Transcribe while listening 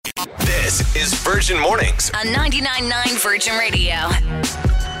This is Virgin Mornings on 99.9 Virgin Radio.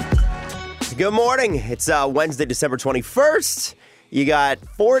 Good morning. It's Wednesday, December 21st. You got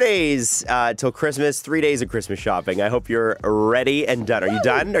 4 days till Christmas, 3 days of Christmas shopping. I hope you're ready and done. Are you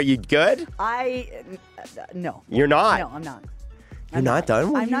done? Are you good? No. You're not? No, I'm not. You're not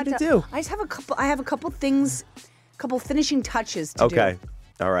done? What I'm are you not going to done. do? I have a couple things, couple finishing touches to do. Okay.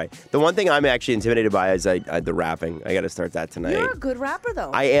 All right. The one thing I'm actually intimidated by is the rapping. I got to start that tonight. You're a good rapper, though.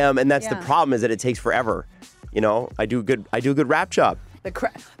 I am, and that's the Yeah. problem is that it takes forever. You know, I do a good rap job.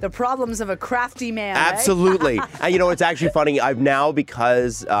 The problems of a crafty man. eh? Absolutely. And you know, it's actually funny. I've now,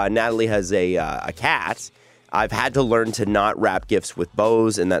 because Natalie has a cat, I've had to learn to not wrap gifts with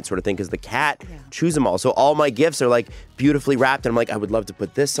bows and that sort of thing because the cat chews them all. So all my gifts are like beautifully wrapped. And I'm like, I would love to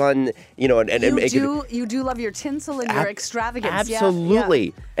put this on, you know. You do love your tinsel and your extravagance. Yeah,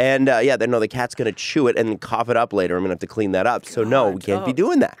 Absolutely. yeah. And the cat's going to chew it and cough it up later. I'm going to have to clean that up. So no, we can't be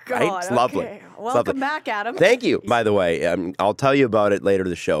doing that. Right? God, It's lovely. okay. It's Welcome lovely. back, Adam. Thank you, by the way. I'll tell you about it later in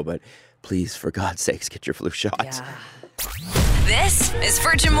the show, but please, for God's sakes, get your flu shot. Yeah. This is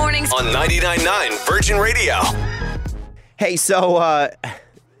Virgin Mornings on 99.9 Virgin Radio. Hey, so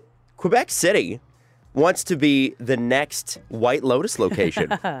Quebec City wants to be the next White Lotus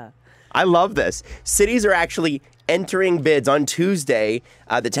location. I love this. Cities are actually entering bids. On Tuesday,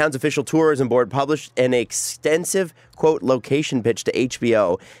 the town's official tourism board published an extensive, quote, location pitch to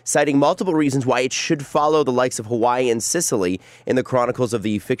HBO, citing multiple reasons why it should follow the likes of Hawaii and Sicily in the chronicles of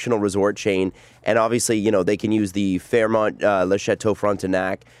the fictional resort chain. And obviously, you know, they can use the Fairmont Le Chateau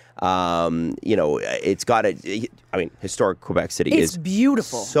Frontenac. It's got historic Quebec City It's is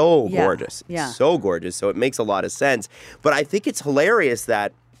beautiful. so Yeah, gorgeous. yeah. So gorgeous. So it makes a lot of sense. But I think it's hilarious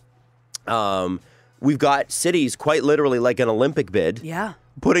that we've got cities quite literally like an Olympic bid. Yeah.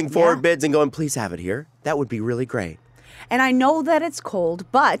 Putting forward Yeah. bids and going, please have it here. That would be really great. And I know that it's cold,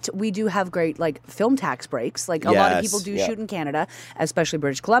 but we do have great film tax breaks. Like a lot of Yes, people do yeah. shoot in Canada, especially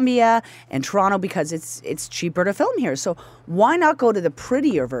British Columbia and Toronto, because it's cheaper to film here. So why not go to the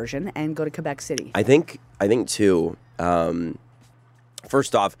prettier version and go to Quebec City? I think too.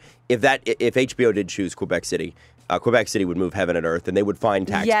 First off, if HBO did choose Quebec City would move heaven and earth, and they would find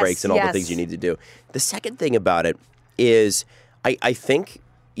tax Yes, breaks and all the yes. things you need to do. The second thing about it is, I think,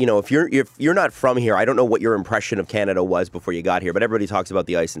 you know, if you're not from here, I don't know what your impression of Canada was before you got here, but everybody talks about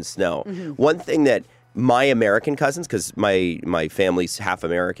the ice and snow. Mm-hmm. One thing that my American cousins, because my family's half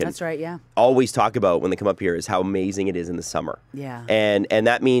American, That's right, yeah. always talk about when they come up here is how amazing it is in the summer. Yeah. And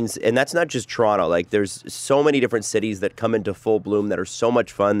that means, and that's not just Toronto. Like, there's so many different cities that come into full bloom that are so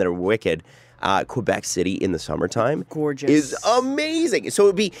much fun, that are wicked. Quebec City in the summertime Gorgeous. is amazing. So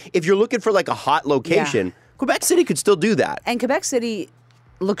it'd be, if you're looking for like a hot location, Yeah. Quebec City could still do that. And Quebec City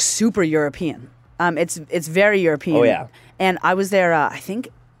looks super European. It's very European. Oh, yeah. And I was there. I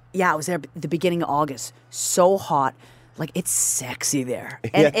was there at the beginning of August. So hot. Like, it's sexy there.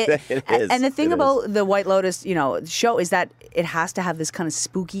 And Yeah, it is. And the thing It about the White Lotus, show is that it has to have this kind of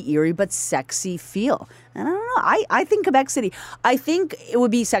spooky, eerie, but sexy feel. And I don't know. I think Quebec City, I think it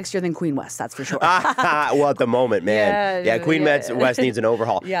would be sexier than Queen West. That's for sure. Well, at the moment, man. Yeah, Queen yeah. West needs an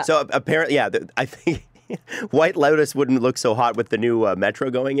overhaul. Yeah. So apparently, I think White Lotus wouldn't look so hot with the new metro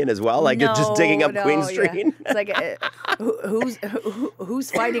going in as well. Like, it's just digging up Queen Street. Yeah. It's like,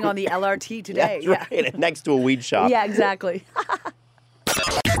 who's fighting on the LRT today? That's right. Next to a weed shop. Yeah, exactly.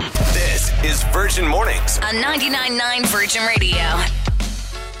 This is Virgin Mornings on 99.9 Virgin Radio.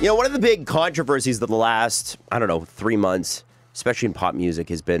 You know, one of the big controversies of the last, 3 months, especially in pop music,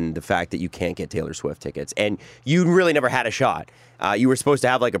 has been the fact that you can't get Taylor Swift tickets. And you really never had a shot. You were supposed to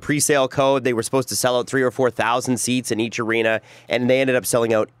have like a pre-sale code. They were supposed to sell out 3,000 or 4,000 seats in each arena. And they ended up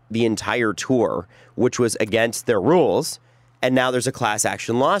selling out the entire tour, which was against their rules. And now there's a class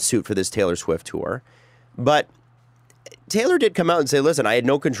action lawsuit for this Taylor Swift tour. But Taylor did come out and say, listen, I had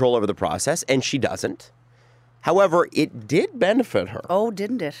no control over the process, and she doesn't. However, it did benefit her. Oh,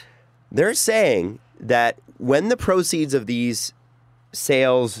 didn't it? They're saying that when the proceeds of these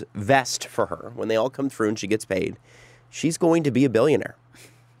sales vest for her, when they all come through and she gets paid, she's going to be a billionaire.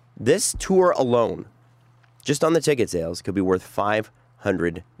 This tour alone, just on the ticket sales, could be worth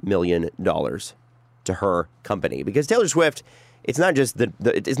 $500 million to her company. Because Taylor Swift, it's not just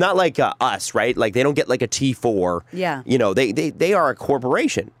it's not like us, right? Like, they don't get like a T4. Yeah. You know, they are a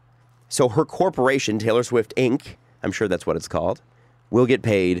corporation. So her corporation, Taylor Swift Inc., I'm sure that's what it's called, will get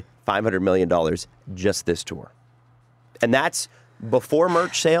paid $500 million just this tour. And that's before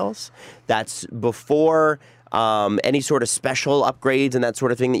merch sales. That's before any sort of special upgrades and that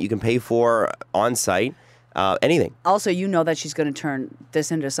sort of thing that you can pay for on site. Anything. Also, you know that she's going to turn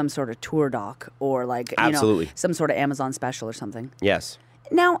this into some sort of tour doc or like, Absolutely. some sort of Amazon special or something. Yes.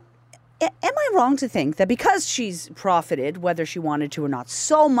 Now, am I wrong to think that because she's profited, whether she wanted to or not,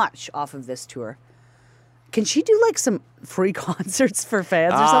 so much off of this tour, can she do like some free concerts for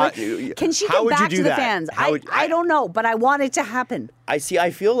fans or something? Can she how get would you back do to the that? fans? How would- I don't know, but I want it to happen. I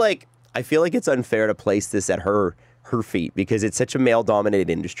feel like it's unfair to place this at her feet because it's such a male-dominated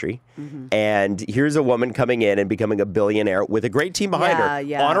industry, and here's a woman coming in and becoming a billionaire with a great team behind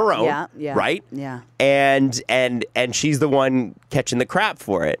her on her own, right? Yeah. And she's the one catching the crap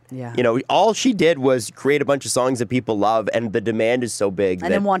for it. Yeah. You know, all she did was create a bunch of songs that people love, and the demand is so big.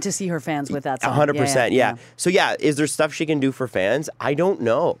 And then want to see her fans with that song. 100%, yeah. So is there stuff she can do for fans? I don't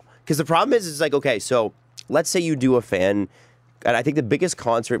know, because the problem is, it's like, okay, so let's say you do a fan. And I think the biggest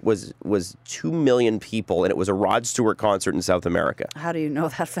concert was 2 million people, and it was a Rod Stewart concert in South America. How do you know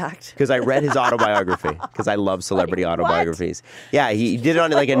that fact? Because I read his autobiography, because I love celebrity autobiographies. Yeah, he did it on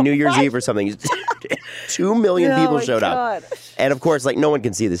like a New Year's Eve or something. 2 million people showed up. And of course, like no one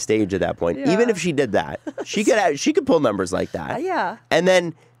can see the stage at that point. Yeah. Even if she did that, she could pull numbers like that. Yeah. And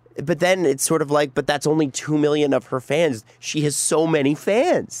then, but then it's sort of like, but that's only 2 million of her fans. She has so many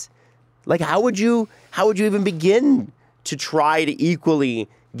fans. Like, how would you even begin to try to equally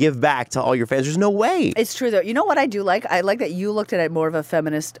give back to all your fans? There's no way. It's true, though. You know what I do like? I like that you looked at it more of a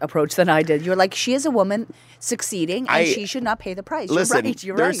feminist approach than I did. You're like, she is a woman succeeding, and she should not pay the price. Listen,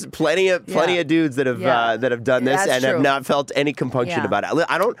 You're there's right. plenty of dudes that have done this That's and true. have not felt any compunction Yeah. about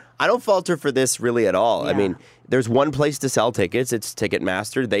it. I don't fault her for this really at all. I Yeah. mean, there's one place to sell tickets. It's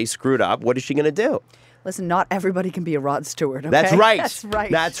Ticketmaster. They screwed up. What is she going to do? Listen, not everybody can be a Rod Stewart, okay? That's right. That's right.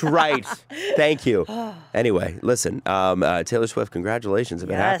 That's right. Thank you. Anyway, listen, Taylor Swift, congratulations if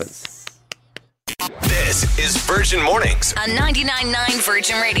it happens. This is Virgin Mornings. On 99.9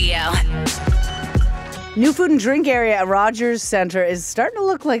 Virgin Radio. New food and drink area at Rogers Centre is starting to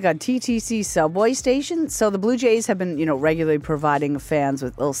look like a TTC subway station. So the Blue Jays have been, regularly providing fans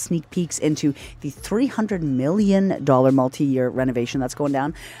with little sneak peeks into the $300 million multi-year renovation that's going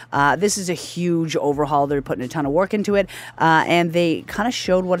down. This is a huge overhaul. They're putting a ton of work into it. And they kind of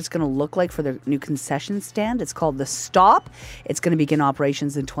showed what it's going to look like for their new concession stand. It's called The Stop. It's going to begin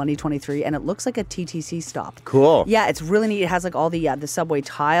operations in 2023, and it looks like a TTC stop. Cool. Yeah, it's really neat. It has like all the subway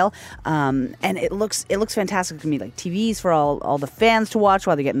tile, and it looks fantastic to me. Like TVs for all the fans to watch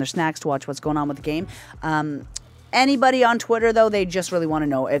while they're getting their snacks to watch what's going on with the game. Anybody on Twitter, though, they just really want to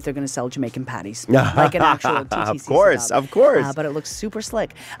know if they're going to sell Jamaican patties, like an actual TTC Of course. But it looks super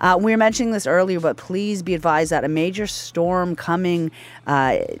slick. We were mentioning this earlier, but please be advised that a major storm coming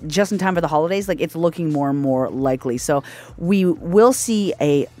just in time for the holidays, like it's looking more and more likely. So we will see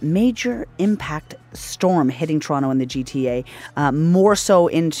a major impact storm hitting Toronto and the GTA, more so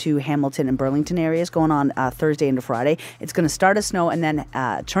into Hamilton and Burlington areas going on Thursday into Friday. It's going to start as snow and then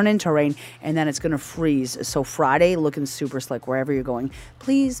turn into rain, and then it's going to freeze. So Friday looking super slick wherever you're going.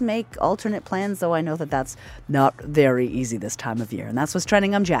 Please make alternate plans, though I know that that's not very easy this time of year. And that's what's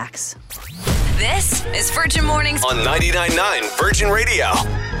trending. I'm Jax. This is Virgin Mornings. On 99.9 Virgin Radio.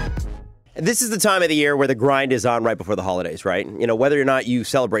 This is the time of the year where the grind is on right before the holidays, right? Whether or not you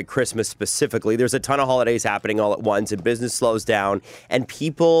celebrate Christmas specifically, there's a ton of holidays happening all at once, and business slows down, and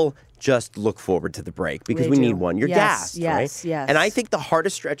people just look forward to the break because we need one. You're gassed, right? Yes. And I think the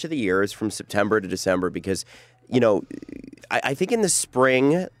hardest stretch of the year is from September to December because, I think in the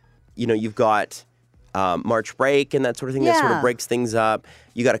spring, you've got March break and that sort of thing that sort of breaks things up.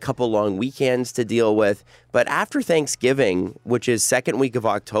 You got a couple long weekends to deal with. But after Thanksgiving, which is second week of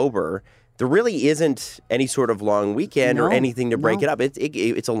October, there really isn't any sort of long weekend or anything to break it up.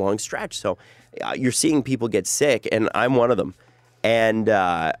 It's a long stretch. So you're seeing people get sick, and I'm one of them. And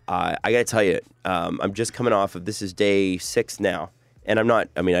I got to tell you, I'm just coming off of, this is day 6 now. And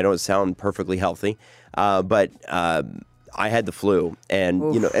I don't sound perfectly healthy, but I had the flu, and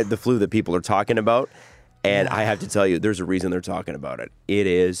the flu that people are talking about. And I have to tell you, there's a reason they're talking about it. It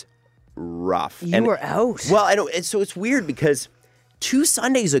is rough. You were out. Well, I know. So it's weird because 2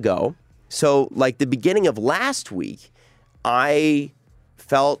 Sundays ago, so like the beginning of last week, I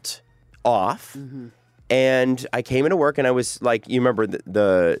felt off. Mm-hmm. And I came into work and I was like, you remember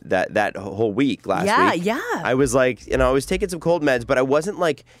that whole week last week? Yeah. I was like, I was taking some cold meds, but it wasn't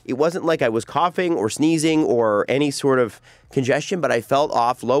like I was coughing or sneezing or any sort of congestion, but I felt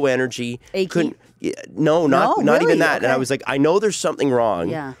off, low energy. Achy? Not really? even that. Okay. And I was like, I know there's something wrong.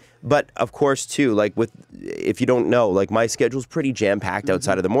 Yeah. But of course, too, like if you don't know, like my schedule's pretty jam-packed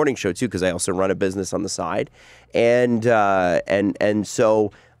outside of the morning show too, because I also run a business on the side. And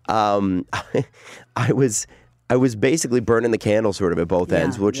so I was basically burning the candle sort of at both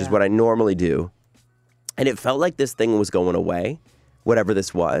ends, which is what I normally do. And it felt like this thing was going away, whatever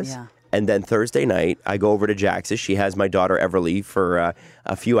this was. Yeah. And then Thursday night, I go over to Jax's. She has my daughter Everly for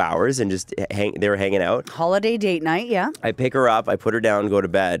a few hours and just they were hanging out. Holiday date night, yeah. I pick her up, I put her down, go to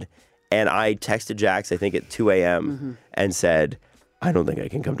bed, and I texted Jax, I think at 2 a.m. And said, I don't think I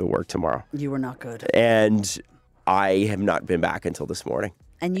can come to work tomorrow. You were not good. And I have not been back until this morning.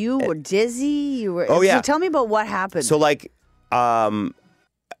 And you were dizzy? You were. Oh, yeah. So tell me about what happened. So, like,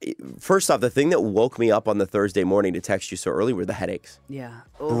 first off, the thing that woke me up on the Thursday morning to text you so early were the headaches. Yeah.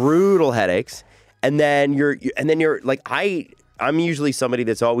 Brutal headaches. And then you're like, I'm usually somebody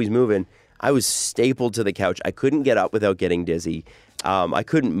that's always moving. I was stapled to the couch. I couldn't get up without getting dizzy. I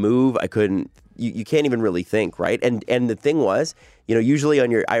couldn't move. You can't even really think, right? And the thing was, usually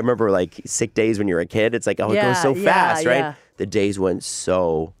I remember like sick days when you're a kid, it's like, it goes so fast, right? Yeah. The days went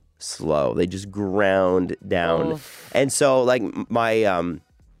so slow. They just ground down. And so like my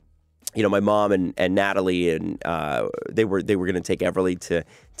mom and Natalie and they were going to take Everly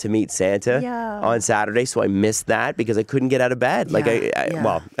to meet Santa on Saturday, so I missed that because I couldn't get out of bed. Like I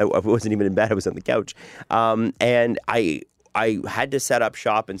wasn't even in bed; I was on the couch, and I had to set up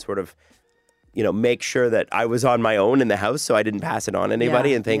shop and sort of make sure that I was on my own in the house, so I didn't pass it on to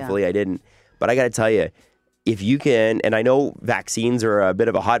anybody, and thankfully I didn't. But I got to tell you, if you can, and I know vaccines are a bit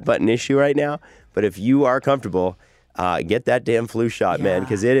of a hot button issue right now, but if you are comfortable, get that damn flu shot, man,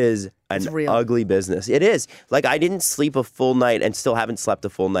 because it is an ugly business. It is. Like, I didn't sleep a full night and still haven't slept a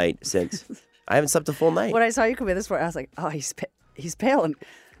full night since. I haven't slept a full night. When I saw you come in this morning, I was like, oh, he's pale and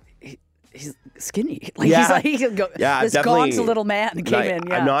he's skinny. Like, this gaunt little man came in.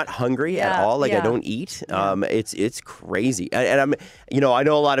 Yeah. I'm not hungry at all. Like, I don't eat. It's crazy. And I'm, I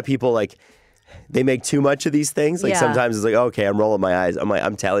know a lot of people, like, they make too much of these things. Like sometimes it's like, okay, I'm rolling my eyes.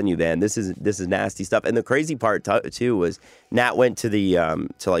 I'm telling you, man, this is nasty stuff. And the crazy part too was Nat went to the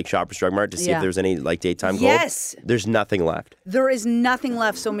to like Shoppers Drug Mart to see if there's any like daytime cold. Yes, there's nothing left. There is nothing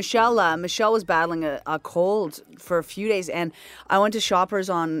left. So Michelle was battling a cold for a few days, and I went to Shoppers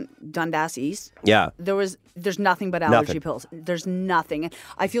on Dundas East. Yeah, there's nothing but allergy pills. There's nothing. And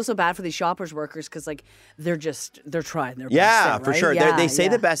I feel so bad for these Shoppers workers because like they're trying their best. For sure. Yeah, they say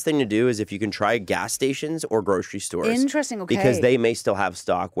the best thing to do is if you can try gas stations or grocery stores. Interesting. Okay. Because they may still have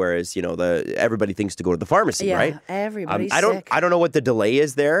stock, whereas everybody thinks to go to the pharmacy, right? Everybody's sick. I don't know what the delay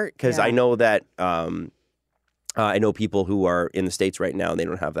is there because I know that I know people who are in the States right now and they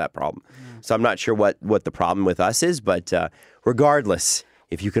don't have that problem. So I'm not sure what the problem with us is, but regardless,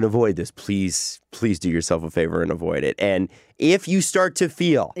 if you can avoid this, please do yourself a favor and avoid it. And if you start to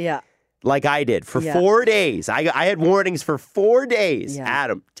feel like I did for 4 days, I had warnings for 4 days.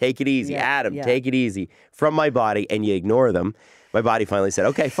 Adam, take it easy. Adam, take it easy from my body, and you ignore them. My body finally said,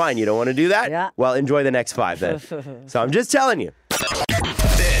 okay, fine, you don't want to do that? Yeah. Well, enjoy the next 5 then. So I'm just telling you.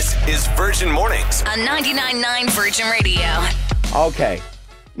 This is Virgin Mornings on 99.9 Virgin Radio. Okay.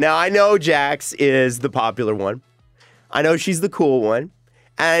 Now, I know Jax is the popular one. I know she's the cool one.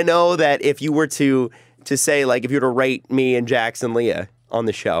 And I know that if you were to say, like, if you were to rate me and Jax and Leah on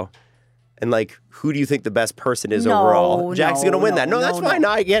the show, and, like, who do you think the best person is overall? Jax is going to win that. No, that's fine. No,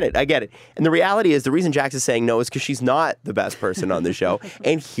 I get it. And the reality is the reason Jax is saying no is because she's not the best person on the show.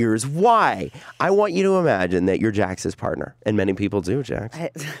 And here's why. I want you to imagine that you're Jax's partner. And many people do, Jax.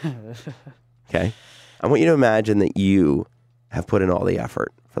 Okay? I want you to imagine that you have put in all the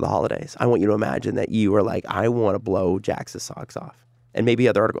effort for the holidays. I want you to imagine that you are like, I want to blow Jax's socks off. And maybe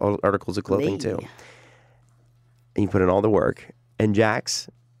other articles of clothing too. And you put in all the work. And Jax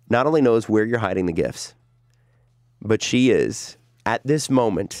not only knows where you're hiding the gifts, but she is, at this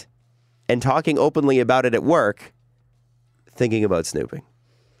moment, and talking openly about it at work, thinking about snooping.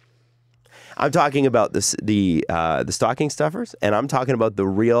 I'm talking about the stocking stuffers, and I'm talking about the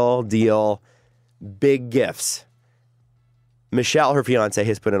real deal big gifts. Michelle, her fiance,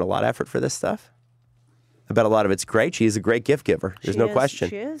 has put in a lot of effort for this stuff. I bet a lot of it's great. She is a great gift giver. There's no question.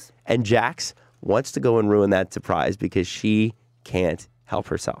 She is. And Jax wants to go and ruin that surprise because she can't help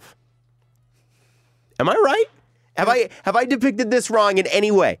herself. Am I right? Have I depicted this wrong in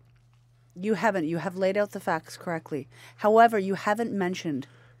any way? You haven't. You have laid out the facts correctly. However, you haven't mentioned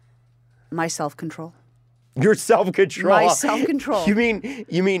my self-control. Your self-control. My self-control. You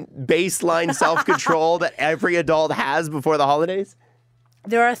mean baseline self-control that every adult has before the holidays?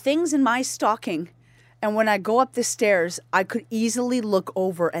 There are things in my stocking, and when I go up the stairs, I could easily look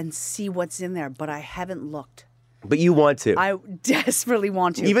over and see what's in there, but I haven't looked. But you want to. I desperately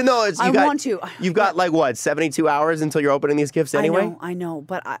want to. Even though want to. You've got like what, 72 hours until you're opening these gifts anyway? I know,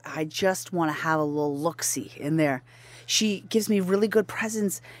 but I just want to have a little look-see in there. She gives me really good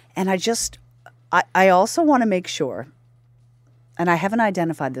presents, and I also want to make sure, and I haven't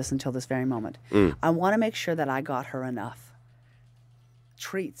identified this until this very moment, I want to make sure that I got her enough.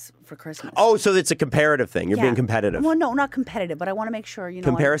 treats for Christmas. Oh, so it's a comparative thing. You're being competitive. Well, no, not competitive, but I want to make sure,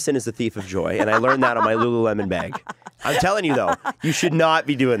 Comparison is the thief of joy, and I learned that on my Lululemon bag. I'm telling you, though, you should not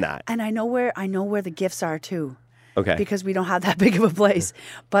be doing that. And I know where the gifts are too. Okay. Because we don't have that big of a place,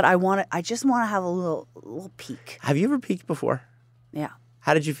 but I just want to have a little peek. Have you ever peeked before? Yeah.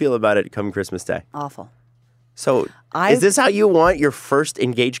 How did you feel about it come Christmas Day? Awful. So, is this how you want your first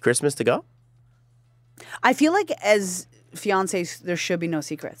engaged Christmas to go? I feel like as fiancés, there should be no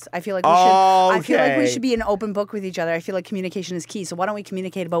secrets. I feel like we should be an open book with each other. I feel like communication is key. So why don't we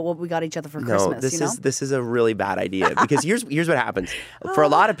communicate about what we got each other for Christmas? This is a really bad idea because here's what happens. For a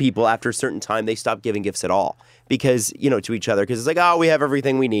lot of people, after a certain time, they stop giving gifts at all because to each other because it's like, oh, we have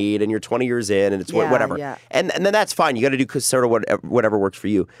everything we need, and you're 20 years in, and it's whatever. Yeah. And then that's fine. You got to do sort of whatever works for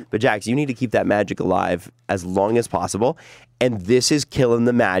you. But Jax, you need to keep that magic alive as long as possible. And this is killing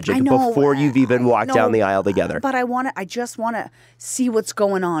the magic before you've even walked down the aisle together. But I just want to see what's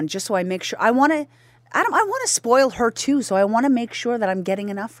going on, just so I make sure. I want to spoil her too, so I want to make sure that I'm getting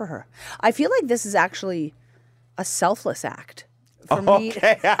enough for her. I feel like this is actually a selfless act for me.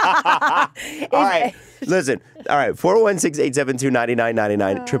 Okay. All right. Listen. All right. 416-872-9999.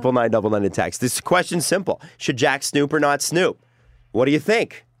 999 to text. This question's simple. Should Jax snoop or not snoop? What do you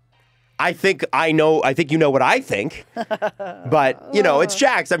think? I think you know what I think, but it's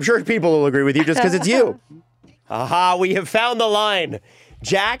Jax. I'm sure people will agree with you just because it's you. Aha, we have found the line.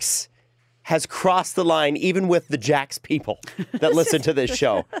 Jax has crossed the line even with the Jax people that listen to this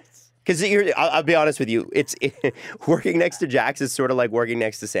show. Because I'll be honest with you, working next to Jax is sort of like working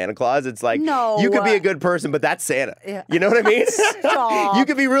next to Santa Claus. It's like, you could be a good person, but that's Santa. Yeah. You know what I mean? You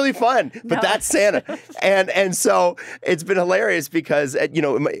could be really fun, but that's Santa. And so it's been hilarious because,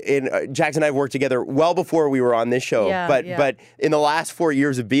 Jax and I have worked together well before we were on this show. But in the last 4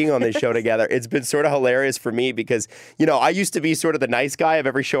 years of being on this show together, it's been sort of hilarious for me because, I used to be sort of the nice guy of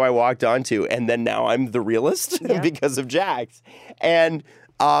every show I walked onto. And then now I'm the realist because of Jax. And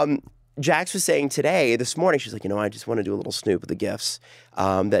Jax was saying this morning, she's like, I just want to do a little snoop of the gifts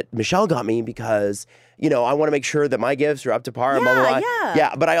that Michelle got me because, I want to make sure that my gifts are up to par and blah, blah, blah.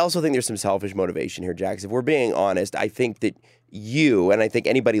 Yeah, but I also think there's some selfish motivation here, Jax. If we're being honest, I think that you, and I think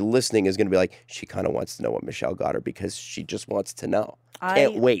anybody listening is going to be like, she kind of wants to know what Michelle got her because she just wants to know.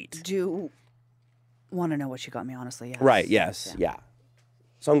 Can't wait. I do want to know what she got me, honestly, yes. Right, yes, yeah.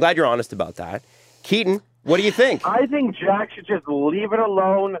 So I'm glad you're honest about that. Keaton, what do you think? I think Jax should just leave it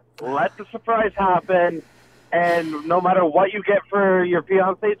alone, let the surprise happen, and no matter what you get for your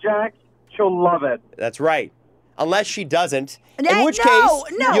fiancée, Jax, she'll love it. That's right. Unless she doesn't, in which case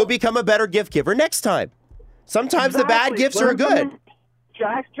you'll become a better gift giver next time. Sometimes the bad gifts are good.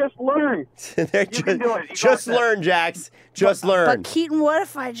 Jax, just learn. You can do it. Just learn, Jax. Just learn. But Keaton, what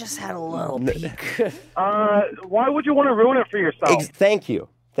if I just had a little peek? Why would you want to ruin it for yourself? Thank you.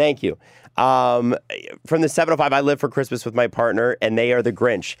 From the 705, I live for Christmas with my partner, and they are the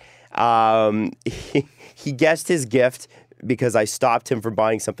Grinch. He guessed his gift because I stopped him from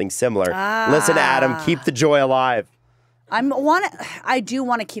buying something similar. Listen, Adam, keep the joy alive. I do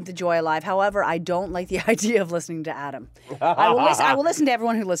want to keep the joy alive. However, I don't like the idea of listening to Adam. I will listen to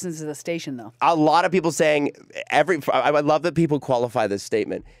everyone who listens to the station, though. A lot of people saying I love that people qualify this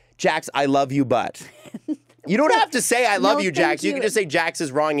statement. Jax, I love you, but. You don't have to say I love you, Jax. You can just say Jax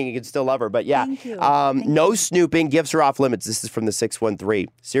is wrong and you can still love her. But yeah, no snooping. Gifts are off limits. This is from the 613.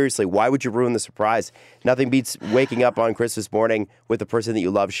 Seriously, why would you ruin the surprise? Nothing beats waking up on Christmas morning with the person that you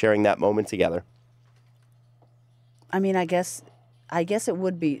love, sharing that moment together. I mean, I guess it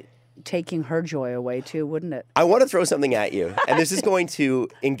would be taking her joy away too, wouldn't it? I want to throw something at you, and this is going to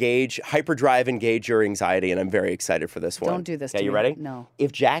hyperdrive engage your anxiety, and I'm very excited for this one. Don't do this to me. You ready? No.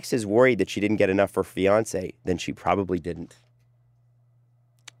 If Jax is worried that she didn't get enough for fiancé, then she probably didn't.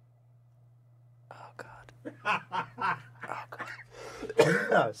 Oh, God.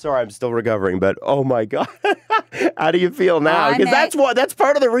 Sorry, I'm still recovering, but oh my God. How do you feel now? Because that's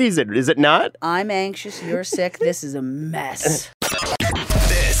part of the reason, is it not? I'm anxious. You're sick. This is a mess.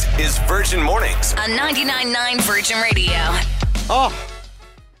 This is Virgin Mornings on 99.9 Virgin Radio. Oh,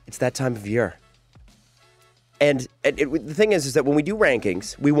 it's that time of year. And the thing is that when we do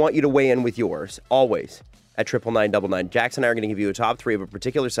rankings, we want you to weigh in with yours, always, at 99999. Jax and I are going to give you a top 3 of a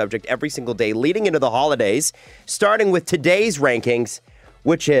particular subject every single day leading into the holidays, starting with today's rankings,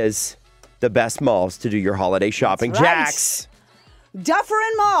 which is the best malls to do your holiday shopping. That's right. Jax.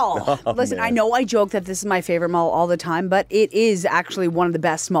 Dufferin Mall. Listen, man. I know I joke that this is my favorite mall all the time, but it is actually one of the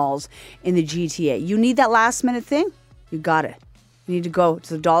best malls in the GTA. You need that last minute thing? You got it. You need to go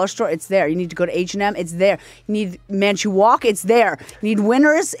to the dollar store, it's there. You need to go to H&M, it's there. You need Manchu Walk, it's there. You need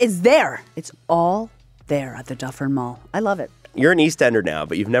Winners, it's there. It's all there at the Dufferin Mall. I love it. you're an East Ender now,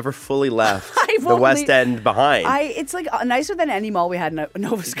 but you've never fully left I've the West only- End behind. It's like nicer than any mall we had in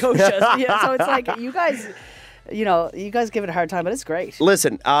Nova Scotia. Yeah, so it's like you guys give it a hard time, but it's great.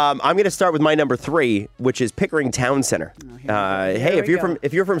 Listen, I'm going to start with my number 3, which is Pickering Town Center. Hey,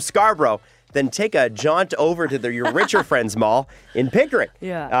 if you're from Scarborough, then take a jaunt over to your richer friends mall in Pickering.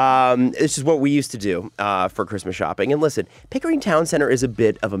 Yeah. This is what we used to do for Christmas shopping. And listen, Pickering Town Center is a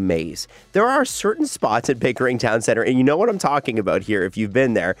bit of a maze. There are certain spots at Pickering Town Center, and you know what I'm talking about here if you've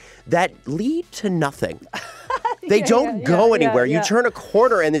been there, that lead to nothing. They don't go anywhere. You turn a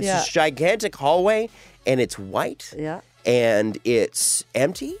corner and it's this gigantic hallway, and it's white. Yeah. And it's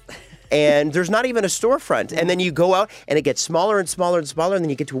empty. And there's not even a storefront. And then you go out and it gets smaller and smaller and smaller. And then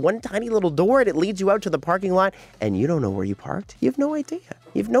you get to one tiny little door and it leads you out to the parking lot. And you don't know where you parked. You have no idea.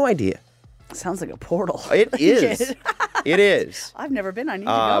 You have no idea. Sounds like a portal. It is. It is. I've never been. I need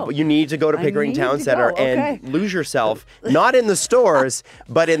to go. But you need to go to Pickering need Town to Center go. Okay. and lose yourself, not in the stores,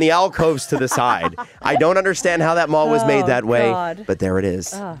 but in the alcoves to the side. I don't understand how that mall was made that way, God. but there it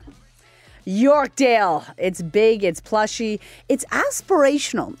is. Yorkdale. It's big, it's plushy, it's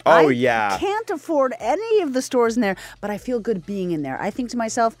aspirational. Oh, I yeah. can't afford any of the stores in there, but I feel good being in there. I think to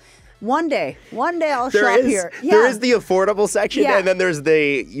myself, one day I'll shop here. There is the affordable section, Yeah. and then there's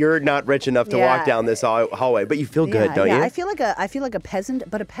the you're not rich enough to walk down this hallway, but you feel good, don't you? I feel like a peasant,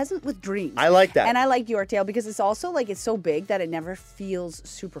 but a peasant with dreams. I like that. And I like Yorkdale because it's also like it's so big that it never feels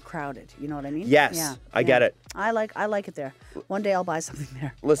super crowded. You know what I mean? Yes, I get it. I like it there. One day I'll buy something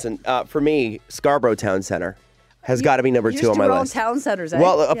there. Listen, for me, Scarborough Town Center has got to be number You 2 on used my to roll list. town centers, eh?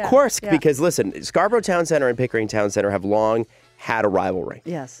 Well, of Yeah, course, yeah. because listen, Scarborough Town Center and Pickering Town Center have long had a rivalry.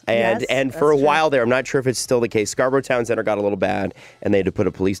 Yes. And Yes, and for a that's true. while there, I'm not sure if it's still the case, Scarborough Town Center got a little bad, and they had to put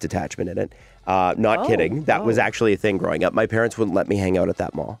a police detachment in it. Not kidding. That was actually a thing growing up. My parents wouldn't let me hang out at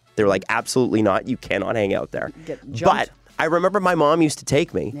that mall. They were like, absolutely not. You cannot hang out there. Get But jumped. I remember my mom used to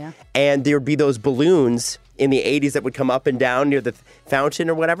take me, Yeah. and there would be those balloons in the 80s that would come up and down near the fountain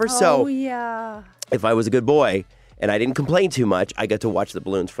or whatever. Oh So yeah. if I was a good boy and I didn't complain too much, I got to watch the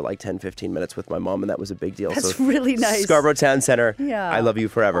balloons for like 10, 15 minutes with my mom, and that was a big deal. That's really nice. Scarborough Town Center, Yeah. I love you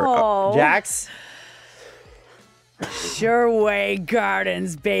forever. Aw. Jax? Sherway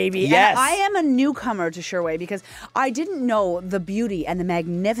Gardens, baby. Yes. And I am a newcomer to Sherway because I didn't know the beauty and the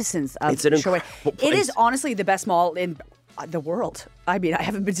magnificence of It's an Sherway. incredible It is place. honestly the best mall in the world. I mean, I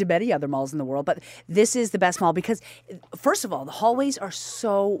haven't been to many other malls in the world, but this is the best mall because, first of all, the hallways are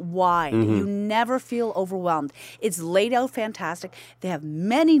so wide. Mm-hmm. You never feel overwhelmed. It's laid out fantastic. They have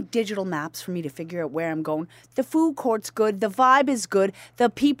many digital maps for me to figure out where I'm going. The food court's good. The vibe is good. The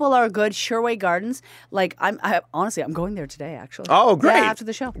people are good. Sherway Gardens, like honestly, I'm going there today. Actually. Oh, great. Yeah, after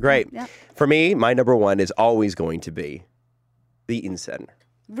the show. Great. Yeah. For me, my number 1 is always going to be the Eaton Center.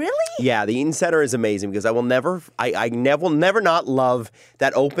 Really? Yeah, the Eaton Center is amazing because I will never not love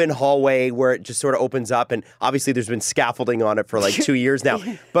that open hallway where it just sort of opens up, and obviously there's been scaffolding on it for like 2 years now.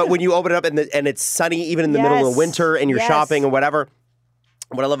 But when you open it up and it's sunny even in the middle of Yes. winter and you're Yes. shopping or whatever,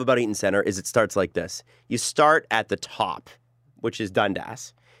 what I love about Eaton Center is it starts like this. You start at the top, which is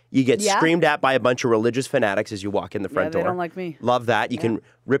Dundas. You get Yeah. screamed at by a bunch of religious fanatics as you walk in the front they door. don't like me. Love that. You can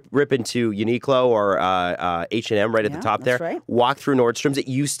rip into Uniqlo or H&M right at the Yeah, top there. that's right. Walk through Nordstrom's. It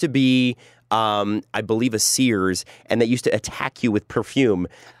used to be, I believe, a Sears, and they used to attack you with perfume.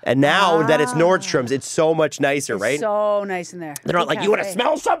 And now that it's Nordstrom's, it's so much nicer, It's right? so nice in there. They're not Big like, you want to cafe.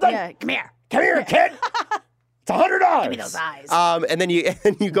 smell something? Yeah, come here. Come here, kid. It's $100. Give me those eyes. And then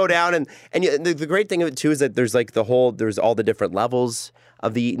you go down, and the great thing of it too is that there's all the different levels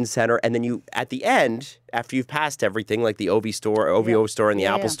of the Eaton Center, and then at the end, after you've passed everything, like the OVO store and the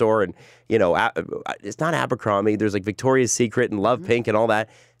Apple store, and it's not Abercrombie. There's like Victoria's Secret and Love Pink and all that.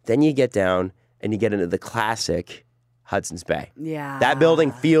 Then you get down and you get into the classic Hudson's Bay. Yeah. That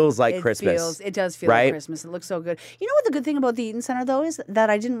building feels like It Christmas. It does feel right? like Christmas. It looks so good. You know what the good thing about the Eaton Center, though, is that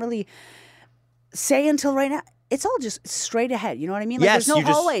I didn't really say until right now? It's all just straight ahead. You know what I mean? Like, Yes, there's no you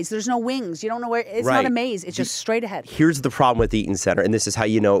just- hallways. There's no wings. You don't know where. It's not Right. a maze. It's just straight ahead. Here's the problem with the Eaton Center, and this is how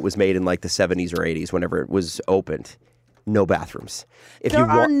you know it was made in like the 70s or 80s, whenever it was opened. No bathrooms. If There you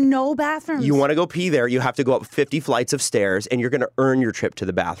are want, no bathrooms. you want to go pee there, you have to go up 50 flights of stairs, and you're going to earn your trip to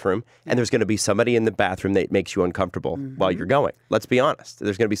the bathroom. And there's going to be somebody in the bathroom that makes you uncomfortable while you're going. Let's be honest.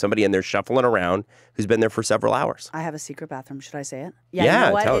 There's going to be somebody in there shuffling around who's been there for several hours. I have a secret bathroom. Should I say it? Yeah, you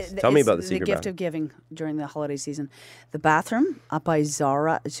know what? tell me It's about the secret gift bathroom. of giving during the holiday season. The bathroom up by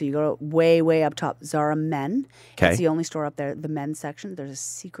Zara. So you go way, way up top. Zara Men. Okay. It's the only store up there. The men's section. There's a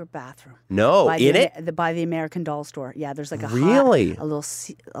secret bathroom. No, by in the, it? by the American Doll store. Yeah, there's like a Really? a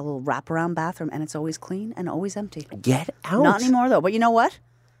little wraparound bathroom, and it's always clean and always empty. Get out. Not anymore though. But you know what?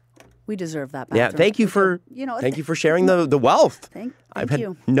 We deserve that. Yeah, bathroom. thank you for thank you for sharing the wealth. Thank I've had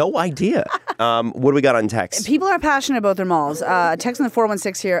you. no idea. What do we got on text? People are passionate about their malls. Text in the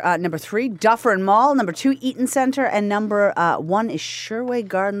 416 here. Number 3, Dufferin Mall. Number 2, Eaton Center. And number 1 is Sherway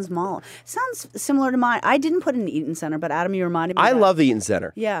Gardens Mall. Sounds similar to mine. I didn't put in Eaton Center, but Adam, you reminded me. I of that. love the Eaton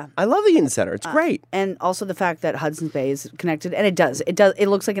Center. Yeah. I love the Eaton Center. It's great. And also the fact that Hudson's Bay is connected, and it does. It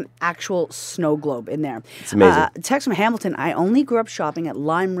looks like an actual snow globe in there. It's amazing. Text from Hamilton. I only grew up shopping at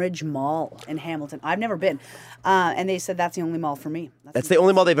Lime Ridge Mall in Hamilton. I've never been, and they said that's the only mall for me. That's the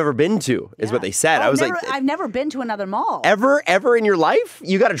only mall they've ever been to, is what they said. Oh, I was never, like, I've never been to another mall. ever in your life?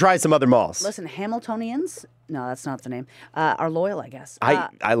 You got to try some other malls. Listen, Hamiltonians. No, that's not the name. Are loyal, I guess. I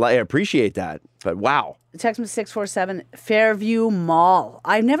appreciate that, but wow. Text me 647 Fairview Mall.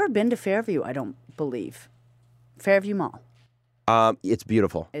 I've never been to Fairview. I don't believe. Fairview Mall. It's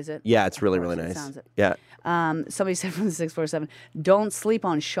beautiful. Is it? Yeah, it's really, Of really course, it nice. sounds it. Yeah. Somebody said from the 647, don't sleep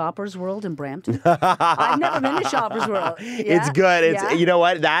on Shoppers World in Brampton. I've never been to Shoppers World. Yeah? It's good. It's Yeah? You know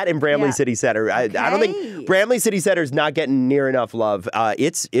what? That and Bramley Yeah. City Center. I don't think Okay. Bramley City Center is not getting near enough love.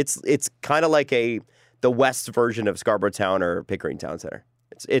 It's kind of like the West version of Scarborough Town or Pickering Town Center.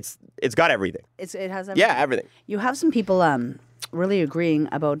 It's got everything. It has everything. Yeah, everything. You have some people really agreeing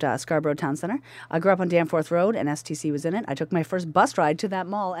about Scarborough Town Center. I grew up on Danforth Road, and STC was in it. I took my first bus ride to that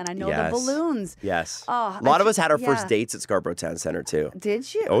mall, and I know Yes. the balloons. Yes. Oh, a lot of us had our yeah. first dates at Scarborough Town Center too.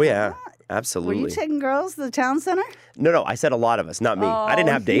 Did you? Oh yeah, Were absolutely. you taking girls to the town center? No, I said a lot of us, not me. I didn't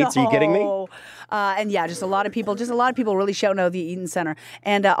have dates. Are you kidding me? No. And yeah, just a lot of people really shouting out the Eaton Center.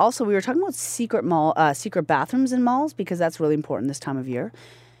 And also, we were talking about secret bathrooms in malls, because that's really important this time of year.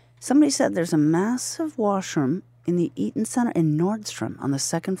 Somebody said there's a massive washroom in the Eaton Center in Nordstrom on the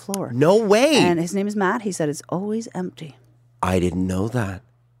second floor. No way. And his name is Matt. He said it's always empty. I didn't know that.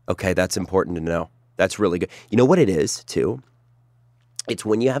 Okay, that's important to know. That's really good. You know what it is, too? It's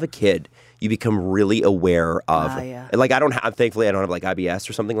when you have a kid, you become really aware of, yeah. like thankfully I don't have like IBS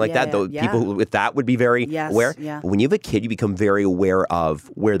or something like Yeah, that. Though yeah. people with that would be very Yes, aware. yeah. But when you have a kid, you become very aware of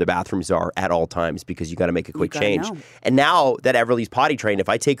where the bathrooms are at all times, because you got to make a quick gotta change. know. And now that Everly's potty trained, if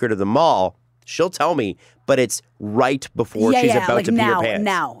I take her to the mall, she'll tell me, but it's right before she's about like to pee now, her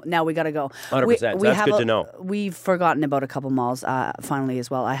pants. Now we got to go. 100%. So that's have good to know. We've forgotten about a couple malls finally as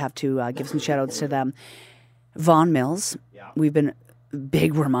well. I have to give some shout outs to them. Vaughan Mills. Yeah. We've been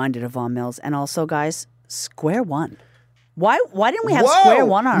big reminded of Vaughan Mills. And also, guys, Square One. Why didn't we have Square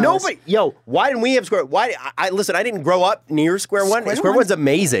One on our list? Why didn't we have Square? Why? Listen, I didn't grow up near Square One. Square One's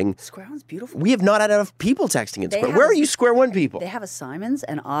amazing. Square One's beautiful. We have not had enough people texting at Square. have- Where are you Square One people? They have a Simons,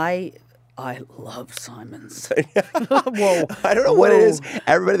 and I love Simons. Whoa! I don't know what it is.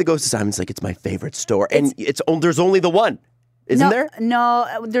 Everybody that goes to Simon's like, it's my favorite store, and there's only the one, isn't there? No,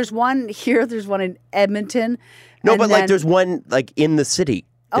 there's one here. There's one in Edmonton. No, and but then- there's one like in the city.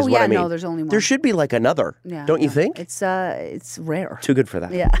 Oh, is what yeah, I mean. no, there's only one. There should be like another. Yeah, don't you yeah. think? It's rare. Too good for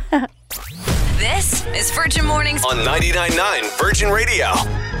that. Yeah. This is Virgin Mornings. On 99.9 Virgin Radio.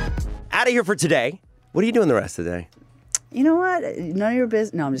 Out of here for today. What are you doing the rest of the day? You know what? None of your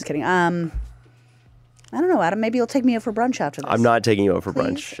business. No, I'm just kidding. I don't know, Adam. Maybe you'll take me out for brunch after this. I'm not taking you out for Please?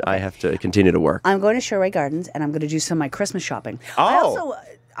 brunch. I have to continue to work. I'm going to Sherway Gardens, and I'm going to do some of my Christmas shopping. Oh.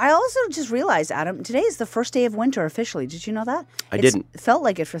 I also just realized, Adam, today is the first day of winter officially. Did you know that? I didn't. It felt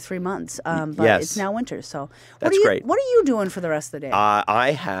like it for 3 months, but yes. it's now winter. So That's great. What are you doing for the rest of the day?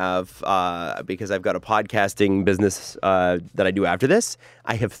 I have, because I've got a podcasting business that I do after this,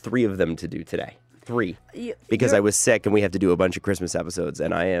 I have 3 of them to do today. 3. Because I was sick and we have to do a bunch of Christmas episodes,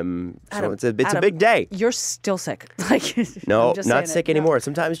 and I am, Adam, so it's a Adam, big day. You're still sick. Like No, I'm just not saying sick it. No. anymore.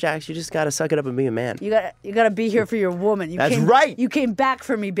 Sometimes, Jax, you just got to suck it up and be a man. You got to be here for your woman. That's right. You came back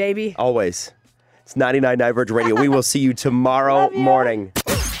for me, baby. Always. It's 99.9 Virgin Radio. We will see you tomorrow Love you. morning.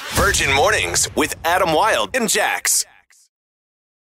 Virgin Mornings with Adam Wilde and Jax.